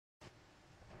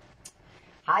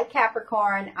Hi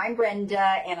Capricorn, I'm Brenda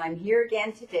and I'm here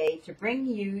again today to bring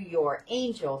you your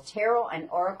Angel Tarot and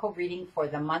Oracle reading for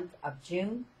the month of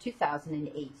June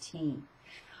 2018.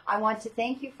 I want to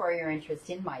thank you for your interest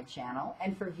in my channel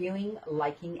and for viewing,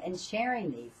 liking, and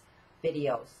sharing these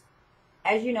videos.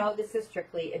 As you know, this is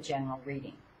strictly a general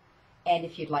reading. And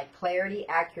if you'd like clarity,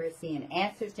 accuracy, and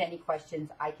answers to any questions,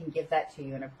 I can give that to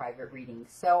you in a private reading.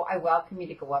 So I welcome you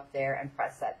to go up there and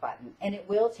press that button. And it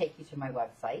will take you to my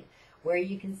website where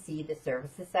you can see the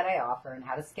services that I offer and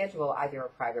how to schedule either a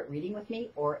private reading with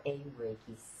me or a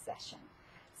Reiki session.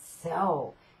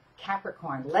 So,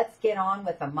 Capricorn, let's get on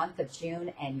with the month of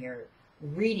June and your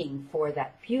reading for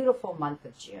that beautiful month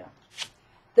of June.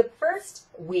 The first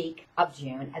week of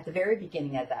June, at the very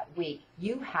beginning of that week,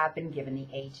 you have been given the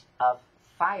Eight of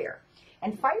Fire.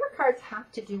 And fire cards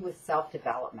have to do with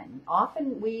self-development.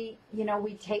 Often we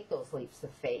take those leaps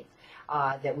of faith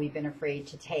that we've been afraid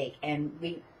to take. And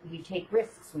we take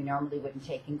risks we normally wouldn't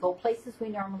take and go places we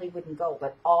normally wouldn't go,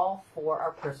 but all for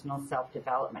our personal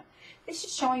self-development. This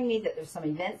is showing me that there's some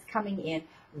events coming in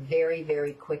very,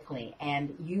 very quickly.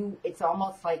 And it's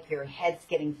almost like your head's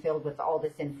getting filled with all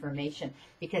this information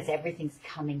because everything's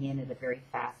coming in at a very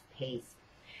fast pace.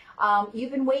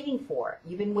 You've been waiting for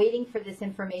this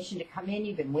information to come in.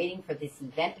 You've been waiting for this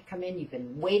event to come in. You've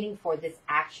been waiting for this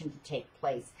action to take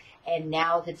place. And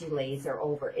now the delays are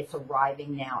over. It's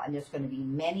arriving now. And there's going to be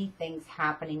many things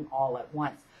happening all at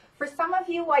once. For some of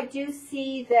you, I do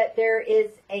see that there is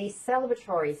a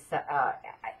celebratory,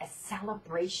 a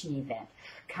celebration event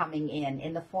coming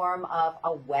in the form of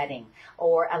a wedding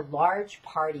or a large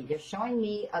party. They're showing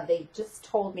me, they just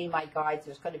told me, my guides,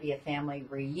 there's going to be a family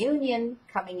reunion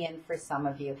coming in for some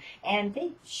of you. And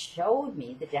they showed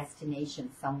me the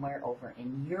destination somewhere over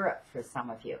in Europe for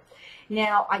some of you.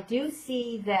 Now, I do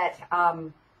see that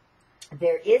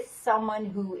there is someone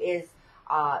who is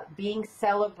being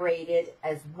celebrated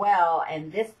as well,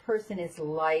 and this person is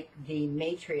like the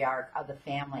matriarch of the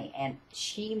family, and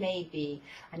she may be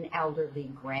an elderly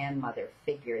grandmother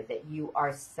figure that you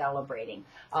are celebrating.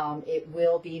 It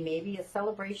will be maybe a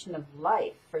celebration of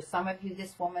life. For some of you,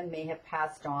 this woman may have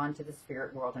passed on to the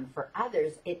spirit world, and for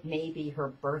others, it may be her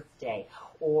birthday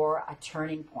or a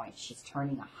turning point. She's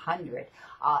turning 100.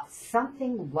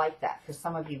 Something like that. For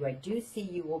some of you, I do see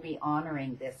you will be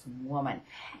honoring this woman.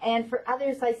 And for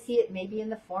others, I see it maybe in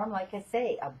the form, like I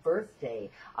say, a birthday,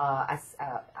 a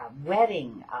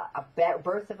wedding, a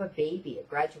birth of a baby, a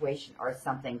graduation or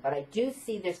something. But I do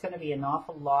see there's going to be an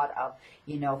awful lot of,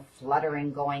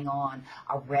 fluttering going on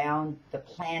around the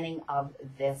planning of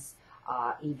this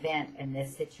event and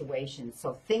this situation.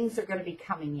 So things are going to be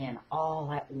coming in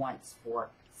all at once for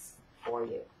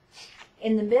you.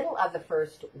 In the middle of the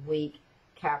first week,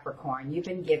 Capricorn, you've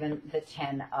been given the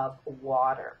 10 of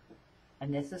water.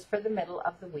 And this is for the middle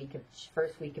of the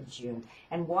first week of June.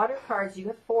 And water cards, you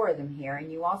have 4 of them here.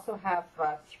 And you also have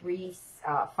 3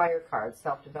 fire cards,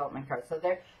 self-development cards. So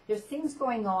there's things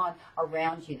going on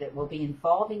around you that will be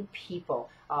involving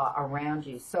people around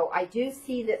you. So I do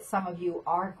see that some of you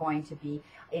are going to be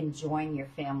enjoying your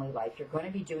family life. You're going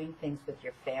to be doing things with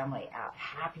your family,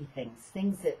 happy things,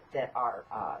 things that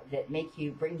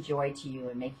bring joy to you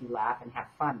and make you laugh and have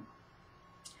fun.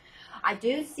 I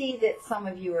do see that some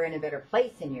of you are in a better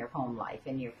place in your home life,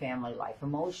 in your family life.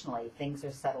 Emotionally, things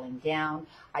are settling down.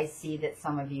 I see that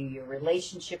some of you, your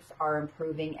relationships are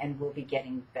improving and will be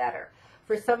getting better.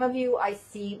 For some of you, I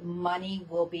see money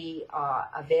will be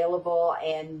available,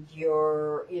 and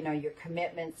your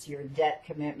commitments, your debt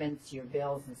commitments, your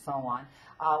bills, and so on,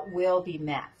 will be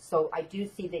met. So I do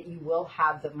see that you will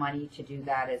have the money to do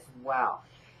that as well.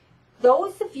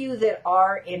 Those of you that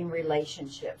are in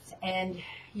relationships and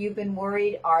you've been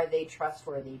worried, are they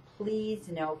trustworthy? Please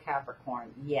know, Capricorn,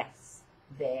 yes,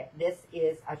 this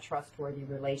is a trustworthy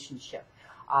relationship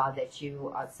that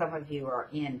some of you are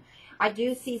in. I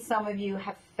do see some of you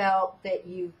have felt that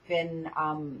you've been,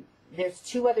 there's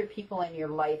 2 other people in your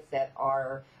life that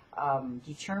are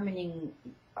determining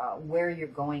where you're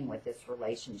going with this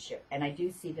relationship. And I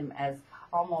do see them as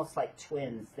almost like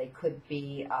twins. They could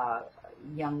be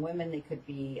young women, they could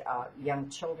be young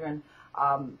children,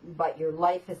 but your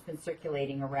life has been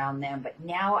circulating around them. But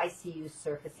now I see you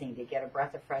surfacing to get a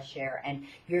breath of fresh air, and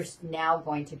you're now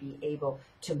going to be able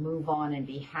to move on and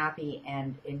be happy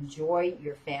and enjoy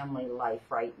your family life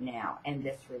right now and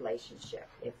this relationship.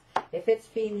 If it's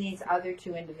been these other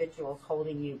 2 individuals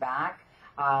holding you back,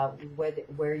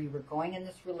 where you were going in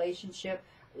this relationship,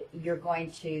 you're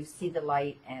going to see the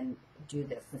light and do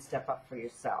this and step up for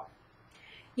yourself.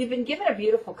 You've been given a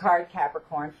beautiful card,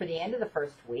 Capricorn, for the end of the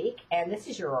first week, and this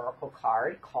is your oracle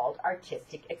card called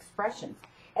Artistic Expressions.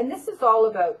 And this is all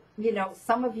about,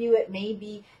 some of you, it may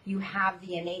be you have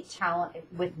the innate talent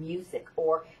with music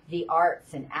or the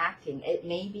arts and acting. It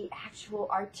may be actual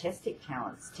artistic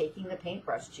talents, taking the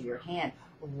paintbrush to your hand,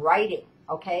 writing,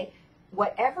 okay?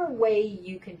 Whatever way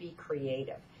you can be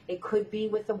creative. It could be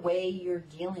with the way you're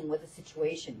dealing with a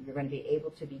situation. You're going to be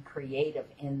able to be creative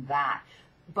in that.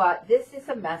 But this is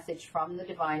a message from the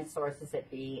divine sources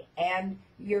that be and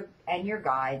your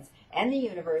guides and the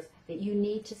universe that you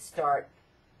need to start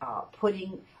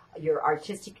putting your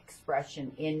artistic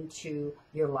expression into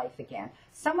your life again.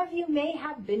 Some of you may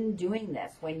have been doing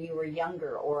this when you were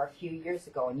younger or a few years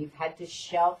ago, and you've had to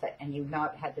shelf it and you've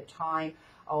not had the time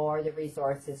or the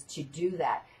resources to do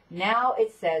that. Now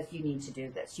it says you need to do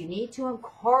this. You need to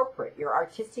incorporate your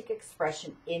artistic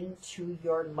expression into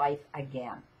your life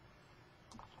again.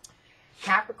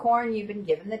 Capricorn, you've been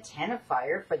given the 10 of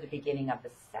fire for the beginning of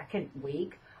the second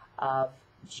week of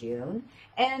June.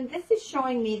 And this is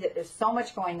showing me that there's so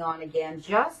much going on again,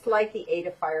 just like the 8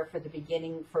 of fire for the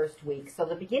beginning first week. So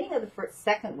the beginning of the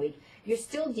second week, you're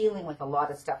still dealing with a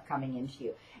lot of stuff coming into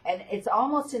you. And it's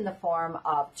almost in the form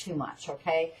of too much,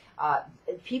 okay?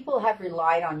 People have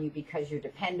relied on you because you're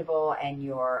dependable and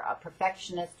you're a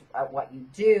perfectionist at what you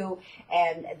do,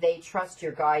 and they trust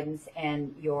your guidance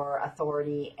and your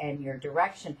authority and your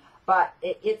direction. But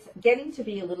it's getting to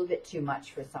be a little bit too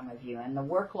much for some of you, and the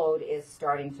workload is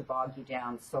starting to bog you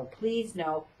down. So please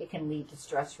know it can lead to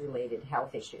stress-related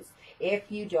health issues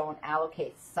if you don't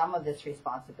allocate some of this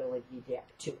responsibility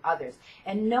to others.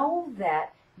 And know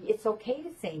that it's okay to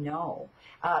say no.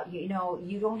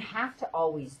 You don't have to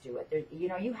always do it.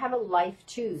 You have a life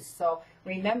too. So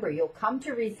remember, you'll come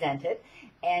to resent it,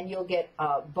 and you'll get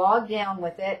bogged down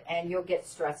with it, and you'll get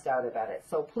stressed out about it.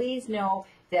 So please know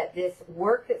that this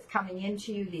work that's coming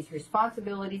into you, these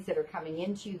responsibilities that are coming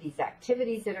into you, these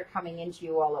activities that are coming into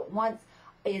you all at once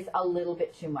is a little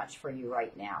bit too much for you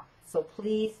right now. So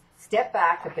please step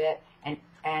back a bit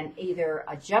and either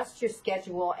adjust your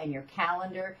schedule and your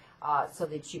calendar so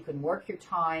that you can work your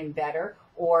time better,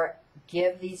 or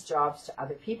give these jobs to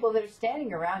other people that are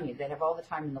standing around you that have all the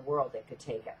time in the world that could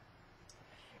take it.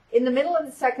 In the middle of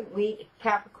the second week,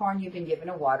 Capricorn, you've been given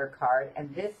a water card,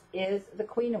 and this is the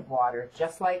Queen of Water.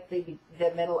 Just like the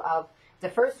middle of the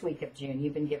first week of June,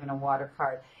 you've been given a water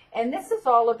card. And this is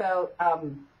all about,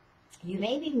 you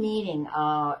may be meeting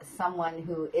someone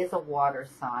who is a water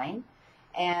sign,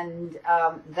 and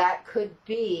that could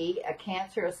be a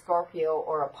Cancer, a Scorpio,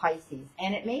 or a Pisces.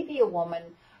 And it may be a woman,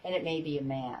 and it may be a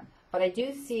man. But I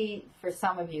do see, for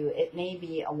some of you, it may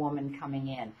be a woman coming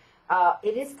in.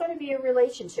 It is going to be a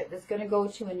relationship that's going to go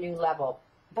to a new level.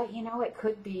 But, it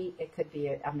could be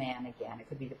a man again. It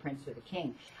could be the prince or the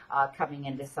king coming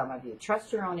into some of you.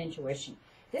 Trust your own intuition.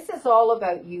 This is all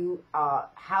about you,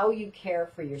 how you care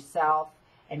for yourself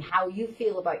and how you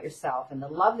feel about yourself, and the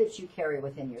love that you carry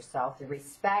within yourself, the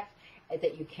respect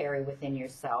that you carry within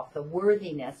yourself, the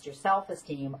worthiness, your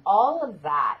self-esteem. All of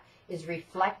that is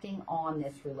reflecting on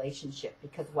this relationship,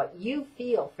 because what you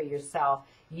feel for yourself,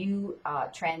 you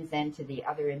transcend to the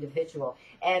other individual.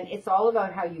 And it's all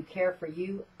about how you care for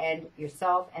you and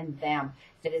yourself and them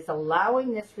that is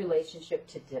allowing this relationship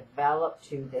to develop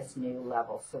to this new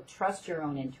level. So trust your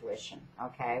own intuition,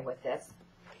 okay, with this.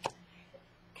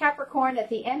 Capricorn, at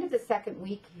the end of the second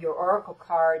week, your oracle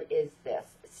card is this: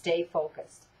 stay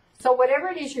focused. So whatever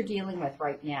it is you're dealing with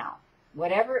right now,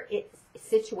 whatever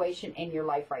situation in your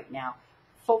life right now,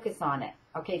 focus on it.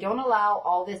 Okay, don't allow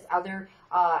all this other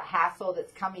hassle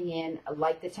that's coming in.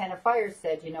 Like the 10 of fire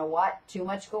said, you know what? Too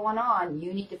much going on.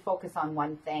 You need to focus on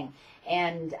one thing.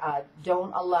 And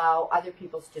don't allow other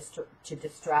people to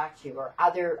distract you, or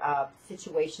other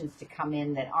situations to come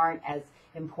in that aren't as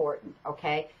important.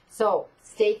 Okay, so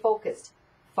stay focused.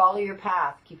 Follow your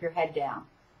path. Keep your head down.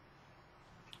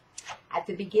 At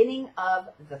the beginning of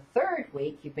the third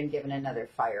week, you've been given another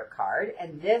fire card,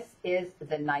 and this is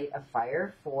the Knight of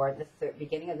Fire for the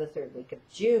beginning of the third week of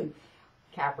June,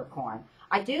 Capricorn.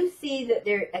 I do see that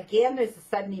there's a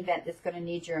sudden event that's going to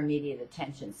need your immediate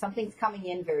attention. Something's coming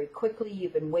in very quickly.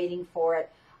 You've been waiting for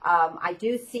it. I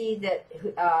do see that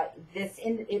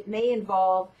it may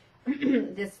involve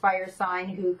this fire sign,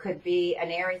 who could be an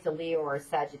Aries, a Leo, or a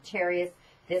Sagittarius.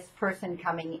 This person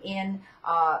coming in,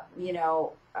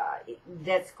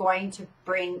 that's going to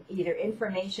bring either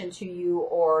information to you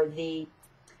or an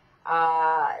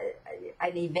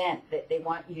event that they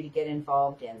want you to get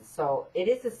involved in. So it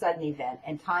is a sudden event,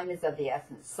 and time is of the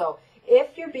essence. So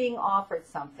if you're being offered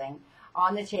something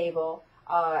on the table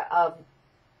of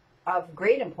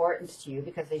great importance to you,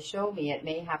 because they show me it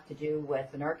may have to do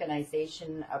with an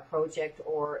organization, a project,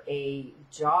 or a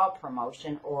job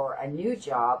promotion, or a new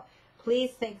job,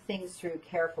 Please think things through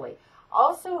carefully.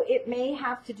 Also, it may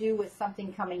have to do with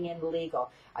something coming in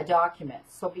legal, a document.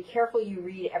 So be careful you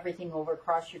read everything over,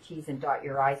 cross your T's and dot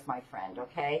your I's, my friend,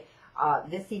 okay?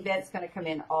 This event's going to come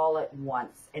in all at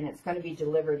once, and it's going to be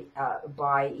delivered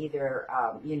by either,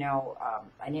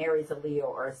 an Aries, a Leo,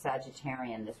 or a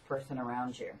Sagittarian, this person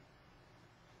around you.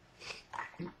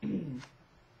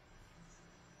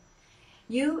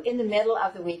 You, in the middle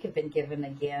of the week, have been given,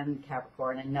 again,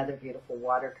 Capricorn, another beautiful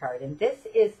water card. And this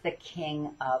is the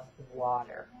King of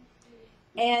Water.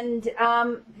 And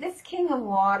this King of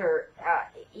Water,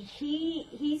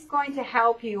 he's going to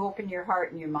help you open your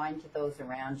heart and your mind to those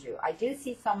around you. I do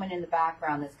see someone in the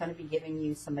background that's going to be giving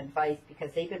you some advice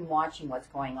because they've been watching what's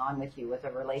going on with you, with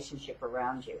a relationship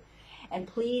around you. And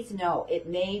please know, it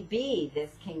may be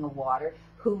this King of Water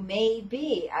who may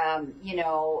be,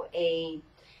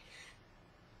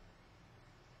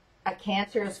 a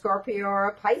Cancer, a Scorpio, or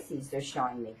a Pisces, they're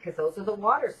showing me, because those are the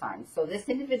water signs. So this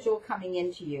individual coming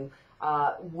into you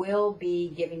will be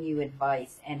giving you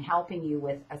advice and helping you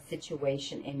with a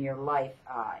situation in your life.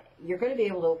 You're going to be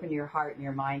able to open your heart and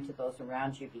your mind to those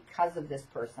around you because of this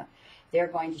person. They're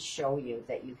going to show you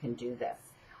that you can do this.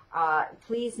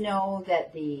 Please know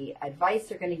that the advice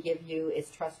they're going to give you is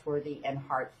trustworthy and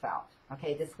heartfelt.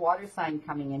 Okay, this water sign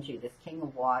coming into you, this King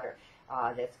of Water,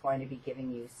 that's going to be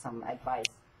giving you some advice.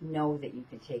 Know that you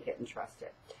can take it and trust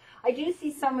it. I do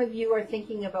see some of you are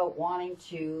thinking about wanting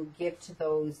to give to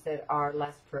those that are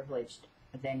less privileged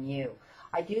than you.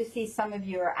 I do see some of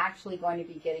you are actually going to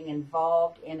be getting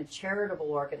involved in a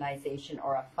charitable organization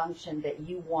or a function that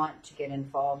you want to get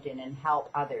involved in and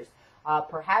help others.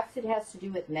 Perhaps it has to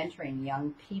do with mentoring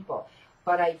young people,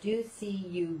 but I do see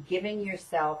you giving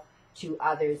yourself to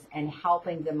others and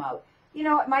helping them out. You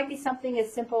know, it might be something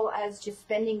as simple as just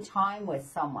spending time with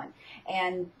someone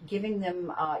and giving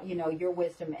them, your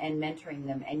wisdom and mentoring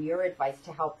them and your advice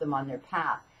to help them on their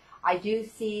path. I do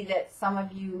see that some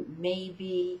of you may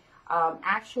be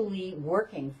actually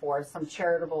working for some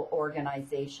charitable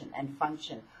organization and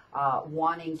function,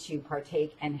 wanting to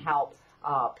partake and help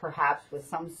perhaps with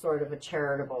some sort of a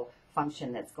charitable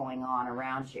function that's going on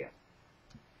around you.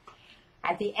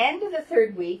 At the end of the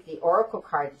third week, the oracle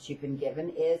card that you've been given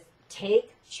is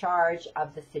take charge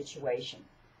of the situation.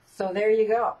 So there you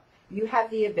go. You have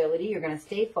the ability, you're going to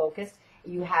stay focused.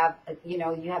 You have, you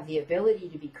have the ability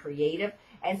to be creative.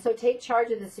 And so take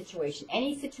charge of the situation.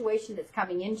 Any situation that's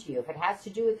coming into you, if it has to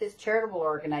do with this charitable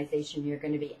organization, you're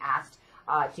going to be asked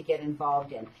to get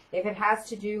involved in. If it has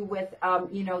to do with,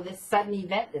 this sudden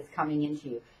event that's coming into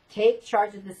you, take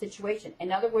charge of the situation.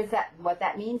 In other words, what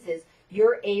that means is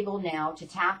you're able now to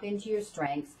tap into your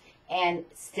strengths and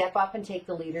step up and take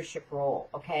the leadership role,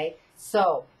 okay?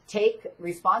 So take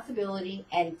responsibility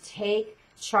and take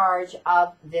charge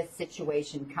of this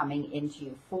situation coming into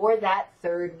you for that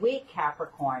third week,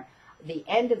 Capricorn, the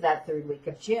end of that third week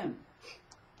of June.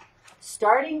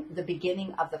 Starting the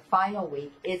beginning of the final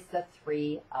week is the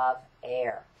Three of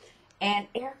Air. And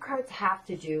air cards have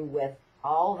to do with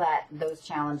all those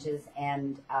challenges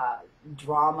and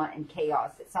drama and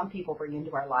chaos that some people bring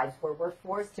into our lives where we're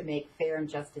forced to make fair and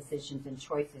just decisions and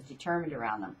choices determined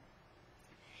around them.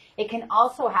 It can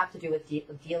also have to do with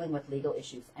dealing with legal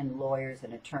issues and lawyers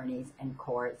and attorneys and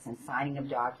courts and signing of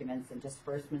documents and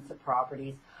disbursements of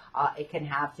properties. It can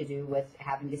have to do with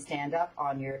having to stand up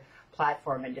on your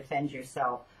platform and defend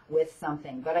yourself with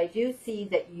something. But I do see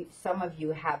that some of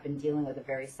you have been dealing with a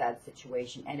very sad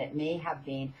situation, and it may have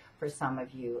been for some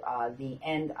of you the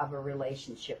end of a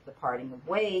relationship, the parting of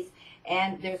ways,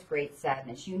 and there's great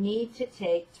sadness. You need to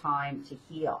take time to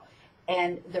heal.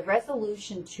 And the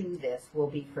resolution to this will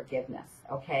be forgiveness,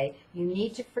 okay? You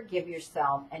need to forgive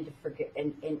yourself, and to forgive,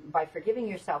 and by forgiving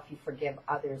yourself, you forgive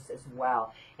others as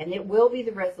well. And it will be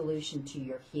the resolution to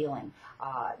your healing,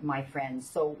 my friends.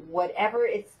 So whatever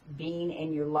it's been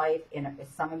in your life,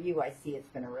 some of you, I see it's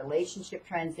been a relationship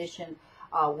transition.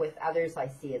 With others, I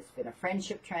see it's been a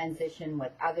friendship transition.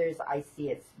 With others, I see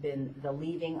it's been the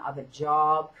leaving of a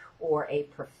job or a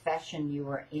profession you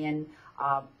were in.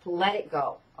 Let it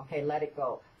go. Okay, let it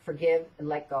go. Forgive and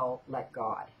let go. Let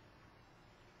God.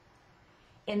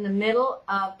 In the middle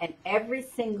of, and every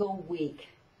single week,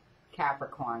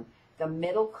 Capricorn, the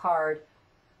middle card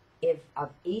of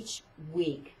each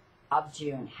week of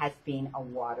June has been a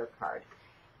water card.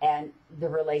 And the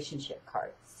relationship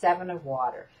card, 7 of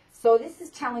water. So this is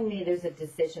telling me there's a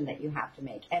decision that you have to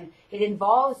make. And it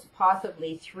involves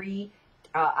possibly 3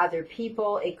 other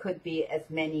people. It could be as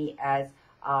many as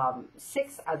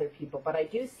 6 other people, but I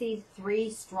do see 3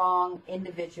 strong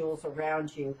individuals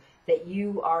around you that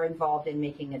you are involved in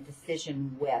making a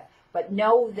decision with. But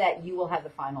know that you will have the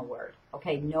final word.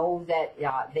 Okay, know that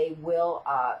they will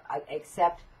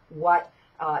accept what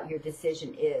your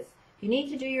decision is. You need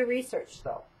to do your research,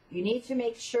 though. You need to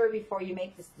make sure before you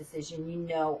make this decision you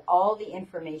know all the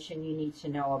information you need to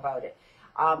know about it.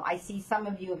 I see some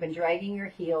of you have been dragging your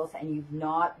heels and you've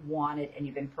not wanted, and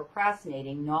you've been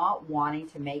procrastinating, not wanting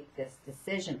to make this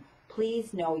decision.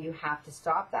 Please know you have to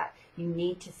stop that. You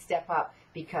need to step up,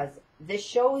 because this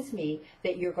shows me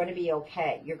that you're going to be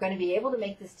okay. You're going to be able to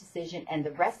make this decision, and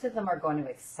the rest of them are going to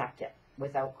accept it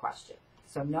without question.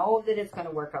 So know that it's going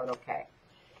to work out okay.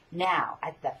 Now,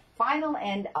 at the final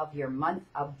end of your month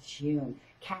of June,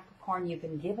 Capricorn, you've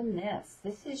been given this.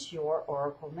 This is your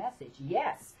oracle message.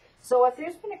 Yes. So if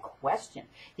there's been a question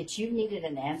that you needed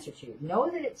an answer to,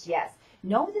 know that it's yes.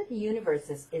 Know that the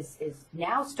universe is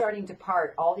now starting to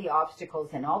part all the obstacles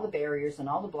and all the barriers and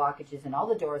all the blockages and all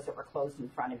the doors that were closed in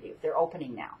front of you. They're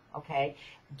opening now, okay?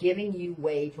 Giving you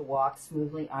way to walk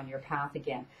smoothly on your path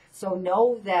again. So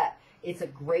know that it's a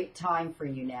great time for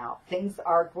you now. Things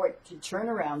are going to turn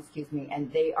around,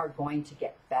 and they are going to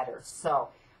get better. So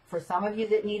for some of you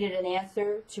that needed an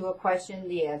answer to a question,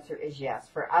 the answer is yes.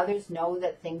 For others, know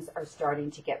that things are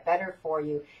starting to get better for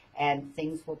you, and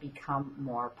things will become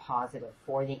more positive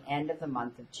for the end of the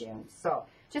month of June. So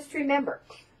just remember,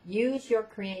 use your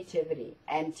creativity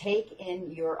and take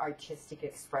in your artistic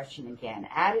expression again.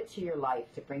 Add it to your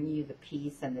life to bring you the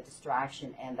peace and the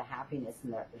distraction and the happiness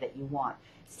that you want.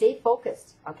 Stay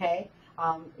focused, okay?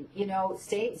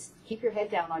 Keep your head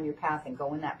down on your path and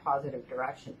go in that positive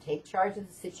direction. Take charge of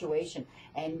the situation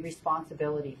and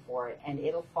responsibility for it, and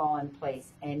it'll fall in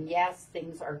place. And yes,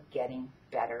 things are getting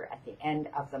better at the end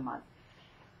of the month.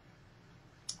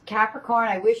 Capricorn,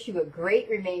 I wish you a great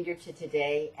remainder to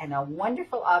today and a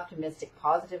wonderful, optimistic,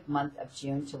 positive month of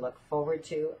June to look forward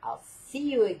to. I'll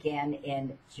see you again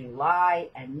in July,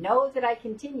 and know that I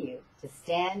continue to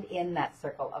stand in that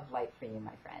circle of light for you,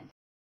 my friend.